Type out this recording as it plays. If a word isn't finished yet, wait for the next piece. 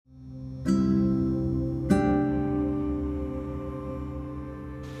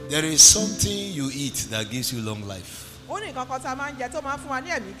There is something you eat that gives you long life. Ó ní nǹkan kan tá a máa ń jẹ tó máa ń fún wa ní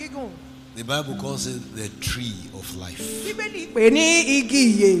ẹ̀mí gígùn. The Bible calls it the tree of life. Bíbélì pè ní igi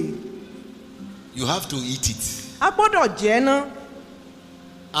ìyè. You have to eat it. A gbọ́dọ̀ jẹ ná.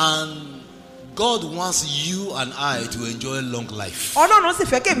 And God wants you and I to enjoy long life. Ọlọ́run sì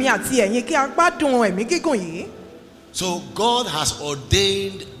fẹ́ kèmí àti ẹ̀yin kí a gbádùn ẹ̀mí gígùn yìí. So God has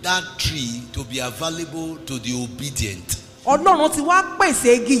ordained that tree to be available to the obedient. Ọlọ́run ti wá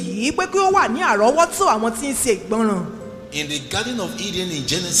pèsè igi yìí pé kí ó wà ní àrọ́wọ́tó àwọn tí ń ṣe ìgbọràn. In the Garden of Eden in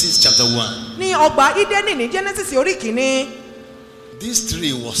Genesis chapter 1, Ní ọgbà Ídẹ́nì ní Genesis orí kìíní, this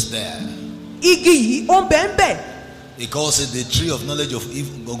tree was there. igi yìí ó ń bẹ ń bẹ. He calls it the tree of knowledge of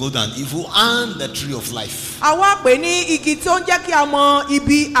evil, good and evil, and the tree of life. A wá pè ní igi tí ó ń jẹ́ kí a mọ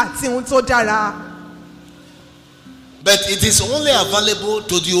ibi àti ohun tó dára. But it is only available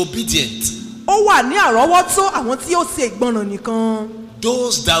to the obedient. Ó wà ní àrọ́wọ́tó àwọn tí ó ṣe ìgbọràn nìkan.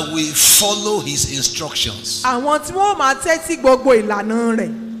 Those that will follow his instructions. Àwọn tí wọ́n máa tẹ́tí gbogbo ìlànà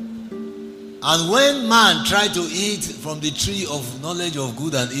rẹ̀. And when man tried to eat from the tree of knowledge of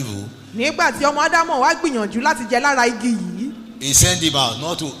good and evil, Nígbà tí ọmọ Ádámọ̀ wá gbìyànjú láti jẹ lára igi yìí, he sent him out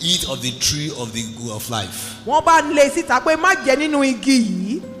not to eat of the tree of the good of life. wọ́n bá lé síta pé má jẹ nínú igi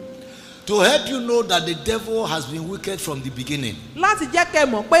yìí. To help you know that the devil has been wicked from the beginning. Láti jẹ́ kẹ́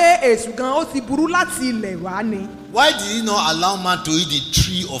mọ̀ pé èṣù gan ó ti burú láti ilẹ̀ wá ni. Why did he not allow man to eat the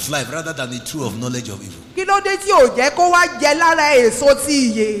tree of life rather than the tree of knowledge of evil? Kí ló dé tí ò jẹ́ kó wá jẹ lára èso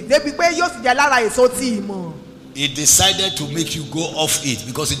ti ìyè débi pé yóò sì jẹ lára èso ti ìmọ̀? He decided to make you go off it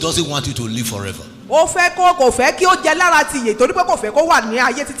because he doesn't want you to live forever. Ó fẹ́ kò fẹ́ kí ó jẹ lára ti ìyè torí pé kò fẹ́ kó wà ní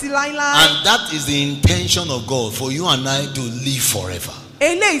ayé títí láíláí. And that is the intention of God, for you and I to live forever.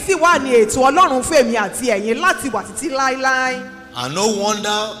 Eléyìí sì wà ní ètò Ọlọ́run fún èmi àti ẹ̀yin láti wà títí láíláí. And no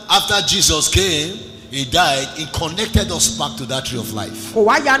wonder after Jesus came, he died, he connected us back to that tree of life. Kò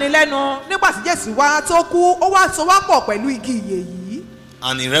wá yani lẹ́nu nígbà tí Jésù wá tó kú, ó wá so wá pọ̀ pẹ̀lú igi ìyè yìí.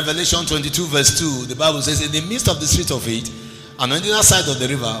 And in Revelation 22 verse 2, the Bible says, in the midst of the street of it, and on the other side of the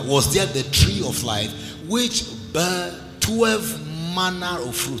river, was there the tree of life, which bare 12 manner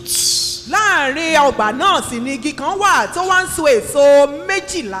of fruits. Láàárín ọgbà náà sì ni igi kan wà tó wá ń so èso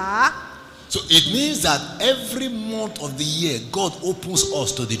 12. So it means that every month of the year, God opens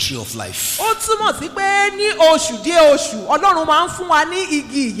us to the tree of life. Ó túmọ̀ sí pé ní oṣù dé oṣù Ọlọ́run máa ń fún wa ní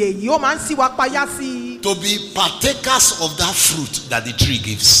igi ìyè yìí, ó máa ń ṣí wa payá sí i. To be partakers of that fruit that the tree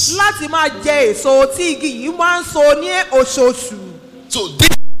gives. Láti máa jẹ èso tí igi yìí máa ń so ní oṣooṣù. So this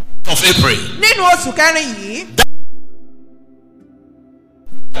of April, Nínú oṣù kẹrin yìí.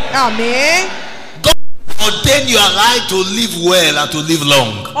 Àmín. God ordained your life to live well and to live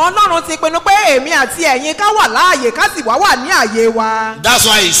long. Ọlọ́run ti pinnu pé èmi àti ẹ̀yin ká wà láàyè ká sì wá wà ní àyè wa. That's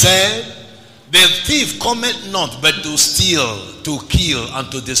why he said, the thief cometh not but to steal, to kill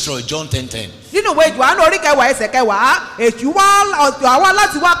and to destroy. John 10:10. Nínú ìwé Jòhánù orí kẹwàá ẹsẹ̀ kẹwàá, èṣù wá ọ̀dọ̀ àwa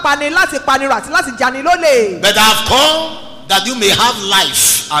láti wá pani, láti panirun àti láti jani lólè. But I have come that you may have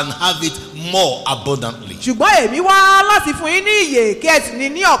life and have it more abundantly. Ṣùgbọ́n èmi wá láti fún yín ní ìyè kí ẹ sì ní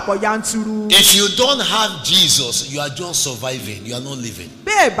ní ọ̀pọ̀ yanturu. If you don't have Jesus, you are just surviving, you are not living.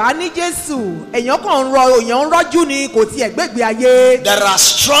 Bí ẹ bá ní Jésù, èèyàn ń rọ́jú ni kò tiẹ̀ gbégbé ayé. There are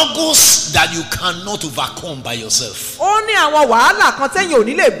struggles that you cannot overcome by yourself. Ó ní àwọn wàhálà kan tẹ́yìn ò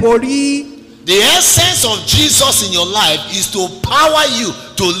ní lè borí. The essence of Jesus in your life is to power you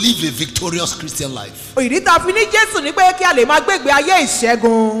to live a victorious Christian life. Ìdí tá a fi ní Jésù ni pé kí a lè máa gbégbé ayé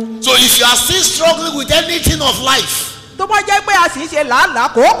ìṣẹ́gun. So if you are still struggling with anything of life, Tó bá jẹ́ pé a sì ń ṣe làálàá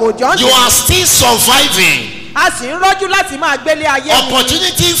kòókò jọ ń you are still surviving. a sì ń rọ́jú láti máa gbélé ayé ni.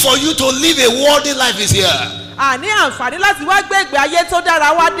 Opportunity for you to live a worldly life is here. Àní àǹfààní láti wá gbégbé ayé tó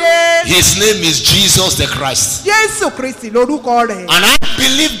dára wá dé. His name is Jesus the Christ. Jésù Kristi lórúkọ rẹ̀. And I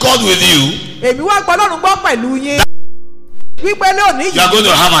believe God with you. Èmi wá gbọ́ Ọlọ́run gbọ́ pẹ̀lú yín. Wípé lónìí You are yìí going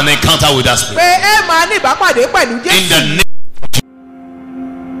to have an encounter with that spirit. pé ẹ máa ní ìbápàdé pẹ̀lú In the Jésù. name